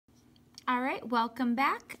All right, welcome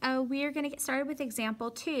back. We are going to get started with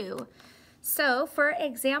example 2. So for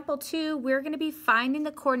example 2, we're going to be finding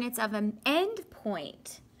the coordinates of an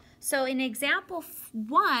endpoint. So in example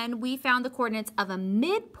 1, we found the coordinates of a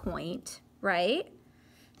midpoint, right?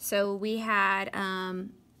 So we had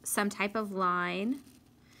some type of line.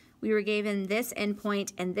 We were given this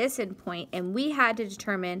endpoint and this endpoint, and we had to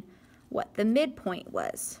determine what the midpoint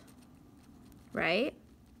was, right?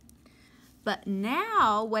 But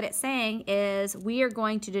now what it's saying is we are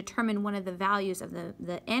going to determine one of the values of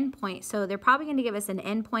the endpoint. So they're probably going to give us an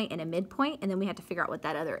endpoint and a midpoint, and then we have to figure out what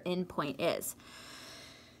that other endpoint is.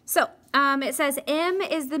 So it says M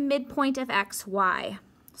is the midpoint of x, y.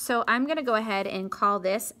 So I'm going to go ahead and call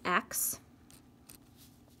this x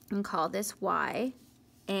and call this y.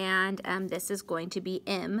 And this is going to be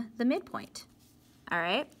M, the midpoint. All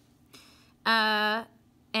right.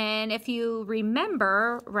 And if you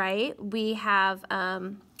remember, right, we have,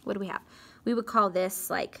 what do we have? We would call this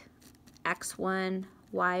like x1,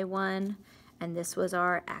 y1, and this was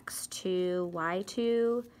our x2,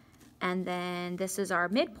 y2, and then this is our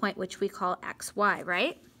midpoint, which we call xy,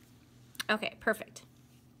 right? Okay, perfect.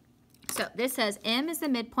 So this says M is the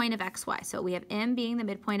midpoint of xy. So we have M being the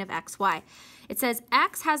midpoint of xy. It says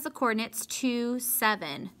x has the coordinates 2,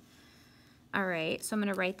 7. All right, so I'm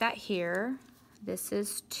going to write that here. This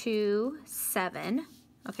is 2, 7.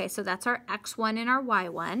 Okay, so that's our x1 and our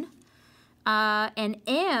y1. And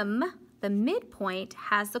M, the midpoint,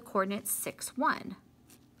 has the coordinates 6, 1.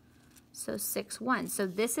 So 6, 1. So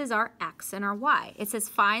this is our x and our y. It says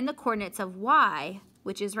find the coordinates of y,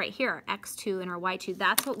 which is right here, our x2 and our y2.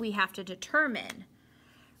 That's what we have to determine,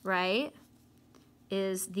 right?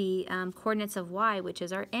 Is the coordinates of y, which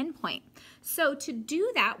is our endpoint. So to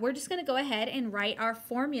do that, we're just going to go ahead and write our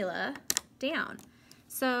formula down.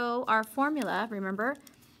 So our formula, remember,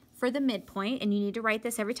 for the midpoint, and you need to write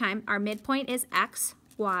this every time, our midpoint is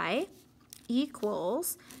xy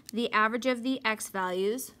equals the average of the x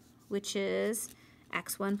values, which is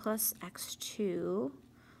x1 plus x2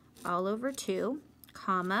 all over 2,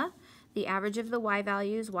 comma, the average of the y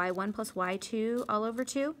values, y1 plus y2 all over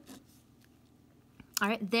 2. All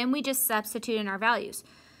right, then we just substitute in our values.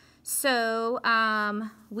 So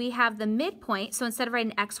we have the midpoint. So instead of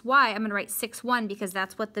writing xy, I'm going to write 6, 1 because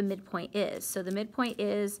that's what the midpoint is. So the midpoint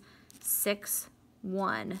is 6,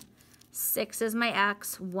 1. 6 is my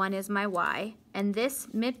x, 1 is my y. And this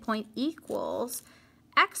midpoint equals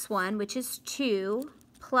x1, which is 2,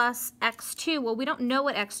 plus x2. Well, we don't know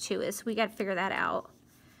what x2 is, so we got to figure that out.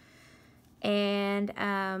 And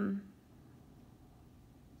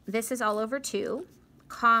this is all over 2,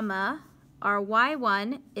 comma, our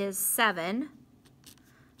y1 is 7,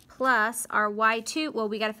 plus our y2, well,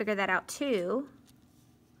 we got to figure that out too,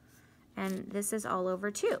 and this is all over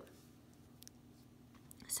 2.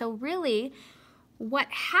 So really, what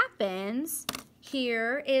happens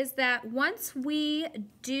here is that once we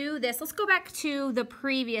do this, let's go back to the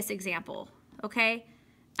previous example, okay?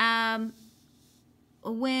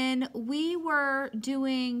 When we were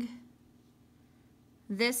doing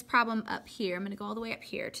this problem up here, I'm going to go all the way up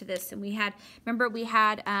here to this, and we had, remember we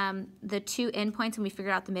had the 2 endpoints and we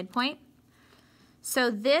figured out the midpoint.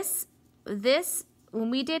 So this, when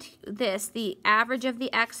we did this, the average of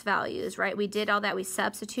the x values, right, we did all that, we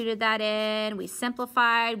substituted that in, we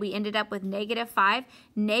simplified, we ended up with -5.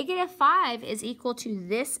 -5 is equal to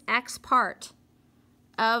this x part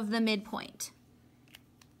of the midpoint.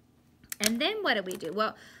 And then what did we do?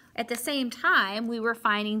 Well, at the same time, we were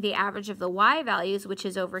finding the average of the y values, which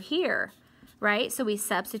is over here, right? So we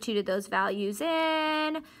substituted those values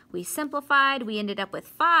in, we simplified, we ended up with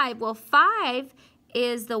 5. Well, 5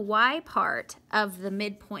 is the y part of the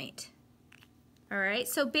midpoint, all right?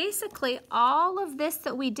 So basically, all of this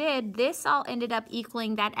that we did, this all ended up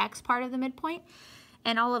equaling that x part of the midpoint,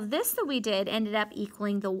 and all of this that we did ended up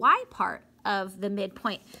equaling the y part of the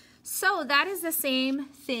midpoint. So that is the same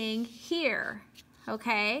thing here.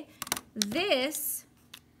 Okay, this,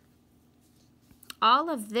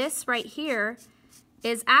 all of this right here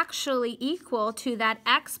is actually equal to that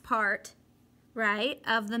x part, right,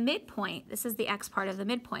 of the midpoint. This is the x part of the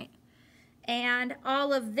midpoint. And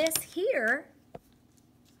all of this here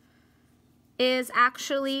is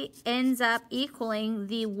actually ends up equaling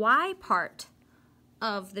the y part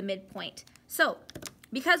of the midpoint. So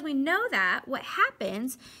because we know that, what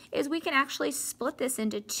happens is we can actually split this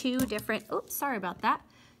into 2 different, oops, sorry about that,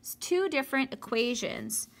 2 different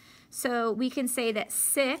equations. So we can say that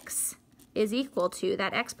 6 is equal to,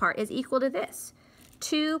 that x part is equal to this,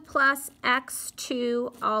 2 plus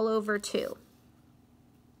x2 all over 2.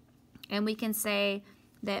 And we can say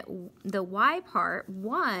that the y part,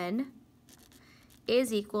 1,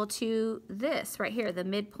 is equal to this right here, the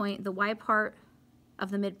midpoint, the y part of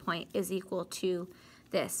the midpoint is equal to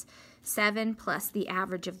this. 7 plus the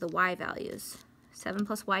average of the y values. 7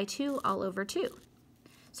 plus y2 all over 2.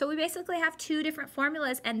 So we basically have two different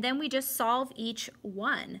formulas, and then we just solve each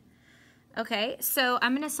one. Okay, so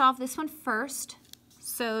I'm going to solve this one first.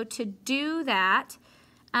 So to do that,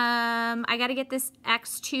 I got to get this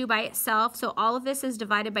x2 by itself. So all of this is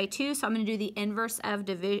divided by 2. So I'm going to do the inverse of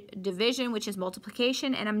division, which is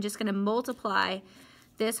multiplication. And I'm just going to multiply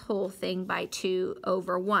this whole thing by 2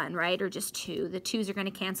 over 1, right? Or just 2. The 2's are going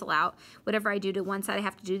to cancel out. Whatever I do to one side, I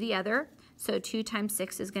have to do the other. So 2 times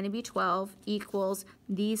 6 is going to be 12 equals,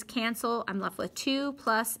 these cancel. I'm left with 2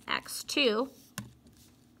 plus x2.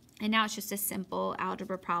 And now it's just a simple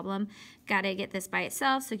algebra problem. Got to get this by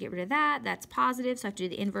itself, so get rid of that. That's positive, so I have to do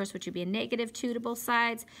the inverse, which would be a negative 2 to both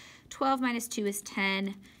sides. 12 minus 2 is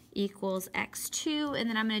 10 equals x2. And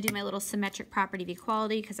then I'm going to do my little symmetric property of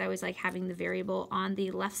equality because I always like having the variable on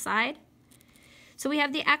the left side. So we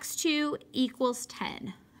have the x2 equals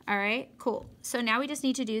 10. All right, cool. So now we just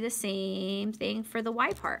need to do the same thing for the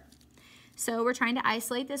y part. So we're trying to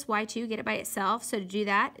isolate this y2, get it by itself. So to do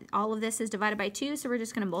that, all of this is divided by 2, so we're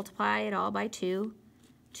just going to multiply it all by 2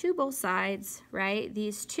 to both sides, right?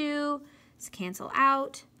 These 2 cancel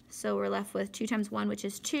out, so we're left with 2 times 1, which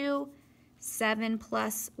is 2, 7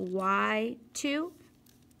 plus y2,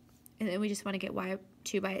 and then we just want to get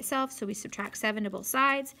y2 by itself, so we subtract 7 to both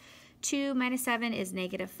sides. 2 minus 7 is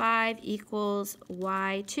negative 5 equals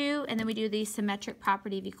y2, and then we do the symmetric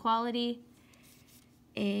property of equality,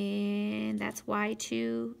 and that's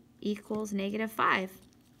y2 equals negative 5.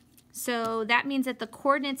 So that means that the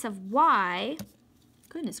coordinates of y,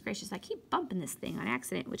 goodness gracious, I keep bumping this thing on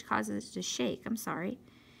accident, which causes it to shake. I'm sorry.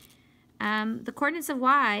 The coordinates of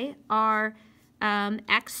y are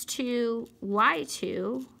x2,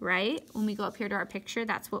 y2, right? When we go up here to our picture,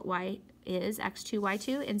 that's what y is, x2,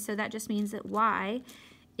 y2, and so that just means that y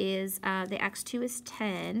is, the x2 is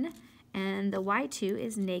 10, and the y2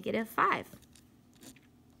 is negative 5.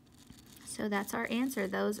 So that's our answer.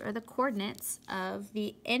 Those are the coordinates of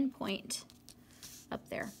the endpoint up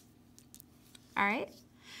there. All right,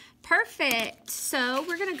 perfect. So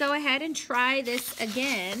we're going to go ahead and try this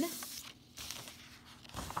again.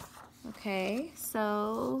 Okay,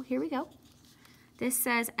 so here we go. This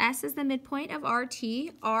says S is the midpoint of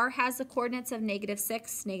RT. R has the coordinates of negative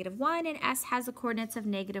 6, negative 1, and S has the coordinates of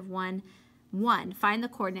negative 1, 1. Find the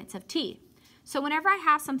coordinates of T. So whenever I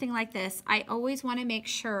have something like this, I always want to make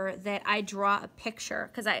sure that I draw a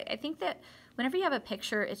picture, because I think that whenever you have a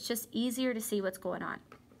picture, it's just easier to see what's going on.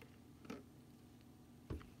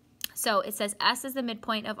 So it says S is the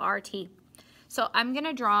midpoint of RT. So I'm going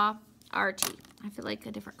to draw RT. I feel like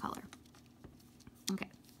a different color. Okay.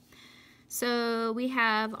 So we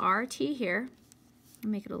have RT here.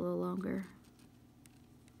 I'll make it a little longer.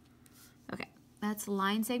 Okay, that's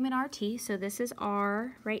line segment RT. So this is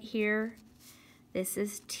R right here. This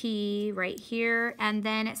is T right here. And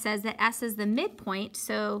then it says that S is the midpoint.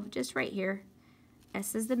 So just right here,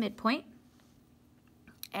 S is the midpoint.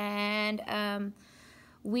 And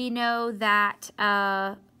we know that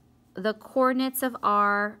the coordinates of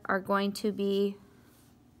R are going to be,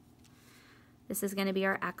 this is going to be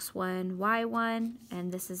our x1, y1,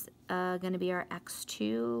 and this is going to be our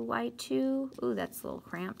x2, y2. Ooh, that's a little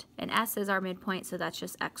cramped. And S is our midpoint, so that's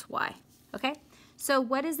just xy. Okay? So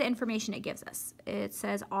what is the information it gives us? It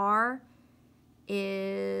says R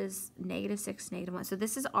is negative 6, negative 1. So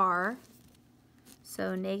this is R.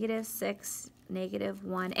 So negative 6, negative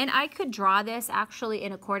 1. And I could draw this actually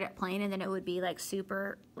in a coordinate plane, and then it would be like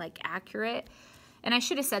super like accurate. And I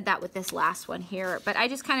should have said that with this last one here, but I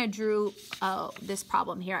just kind of drew this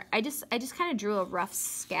problem here. I just kind of drew a rough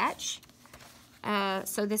sketch.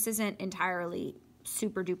 So this isn't entirely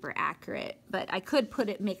super duper accurate, but I could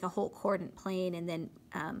make a whole coordinate plane and then,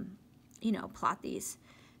 you know, plot these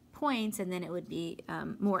points, and then it would be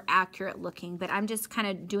more accurate looking. But I'm just kind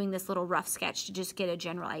of doing this little rough sketch to just get a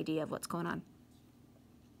general idea of what's going on.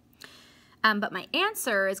 But my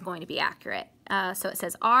answer is going to be accurate. So it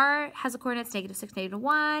says R has the coordinates negative 6, negative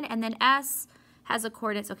 1, and then S has the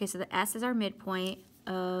coordinates, okay, so the S is our midpoint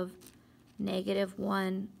of negative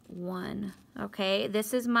 1, 1. Okay,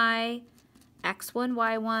 this is my x1,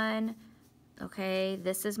 y1. Okay,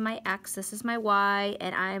 this is my x, this is my y,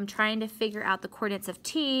 and I am trying to figure out the coordinates of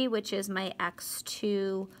T, which is my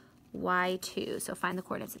x2, y2. So find the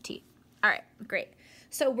coordinates of T. All right, great.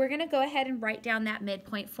 So we're going to go ahead and write down that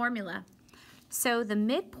midpoint formula. So the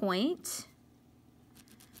midpoint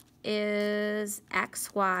is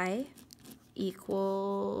xy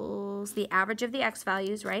equals the average of the x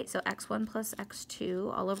values, right? So x1 plus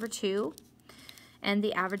x2 all over 2. and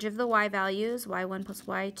the average of the y values, y1 plus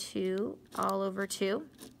y2 all over 2.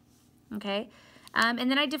 Okay, and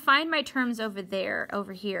then I define my terms over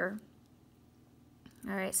here.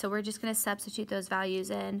 All right, so we're just going to substitute those values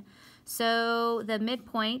in. So the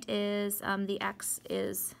midpoint is, the x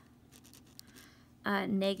is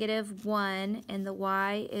 -1 and the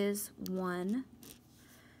y is 1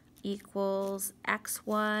 equals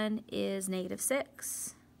x1 is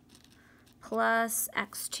 -6 plus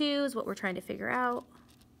x2 is what we're trying to figure out,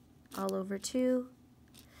 all over 2.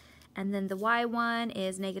 And then the y1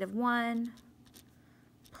 is -1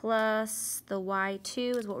 plus the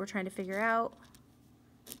y2 is what we're trying to figure out,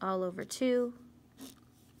 all over 2.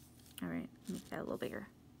 All right, make that a little bigger.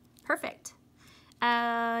 Perfect.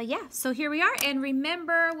 Yeah, so here we are. And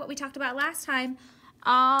remember what we talked about last time.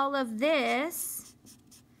 All of this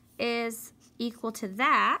is equal to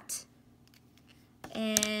that.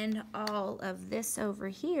 And all of this over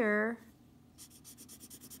here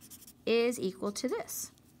is equal to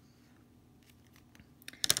this.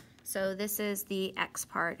 So this is the x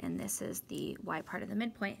part and this is the y part of the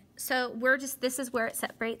midpoint. So this is where it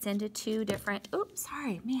separates into two different, oops,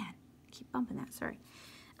 sorry, man, I keep bumping that, sorry.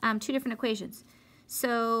 Two different equations.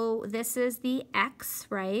 So this is the x,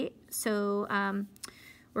 right? So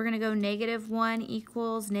we're gonna go -1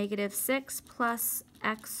 equals -6 plus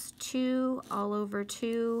x2 all over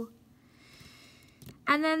 2.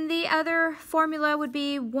 And then the other formula would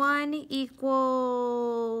be 1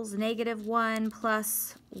 equals -1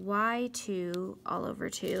 plus y2 all over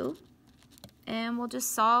 2. And we'll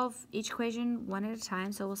just solve each equation one at a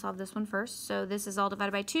time. So we'll solve this one first. So this is all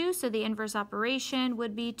divided by 2. So the inverse operation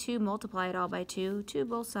would be to multiply it all by 2 to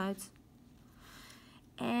both sides.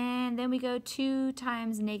 And then we go 2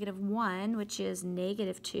 times -1, which is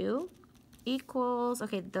 -2, equals,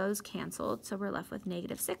 okay, those canceled. So we're left with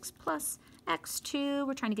 -6 plus x2.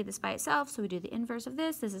 We're trying to get this by itself, so we do the inverse of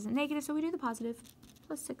this. This is a negative, so we do the positive,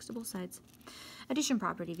 plus 6 to both sides. Addition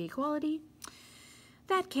property of equality.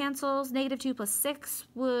 That cancels. -2 plus 6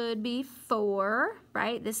 would be 4,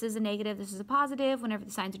 right? This is a negative, this is a positive. Whenever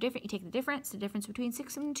the signs are different, you take the difference. The difference between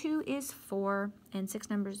 6 and 2 is 4, and 6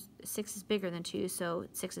 is bigger than 2, so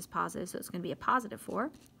 6 is positive, so it's going to be a positive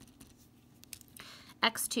 4.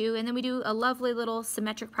 x2, and then we do a lovely little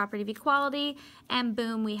symmetric property of equality, and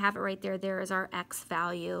boom, we have it right there. There is our x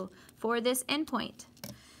value for this endpoint.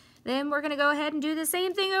 Then we're going to go ahead and do the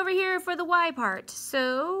same thing over here for the y part.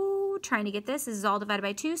 So trying to get this is all divided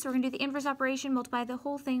by 2, so we're going to do the inverse operation, multiply the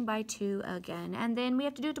whole thing by 2 again. And then we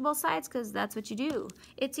have to do it to both sides because that's what you do.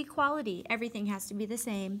 It's equality. Everything has to be the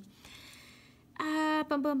same.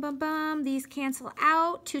 Bum, bum, bum, bum. These cancel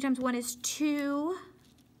out. 2 times 1 is 2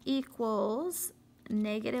 equals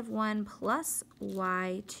 -1 plus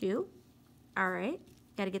y2. All right,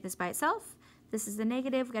 got to get this by itself. This is the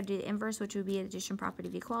negative. We've got to do the inverse, which would be addition property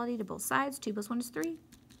of equality to both sides. 2 plus 1 is 3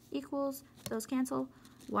 equals, those cancel,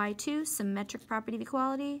 y2, symmetric property of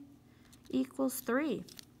equality, equals 3.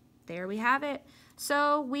 There we have it.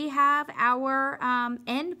 So we have our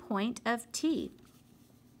endpoint of t.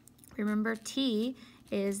 Remember, t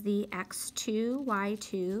is the x2,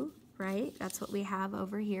 y2, right? That's what we have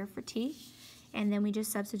over here for t. And then we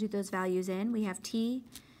just substitute those values in. We have t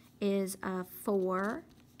is 4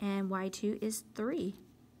 and y2 is 3.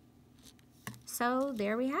 So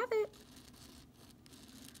there we have it.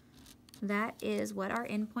 That is what our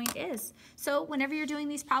endpoint is. So whenever you're doing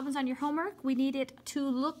these problems on your homework, we need it to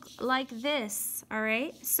look like this, all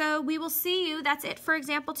right? So we will see you. That's it for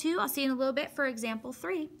example 2. I'll see you in a little bit for example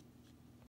 3.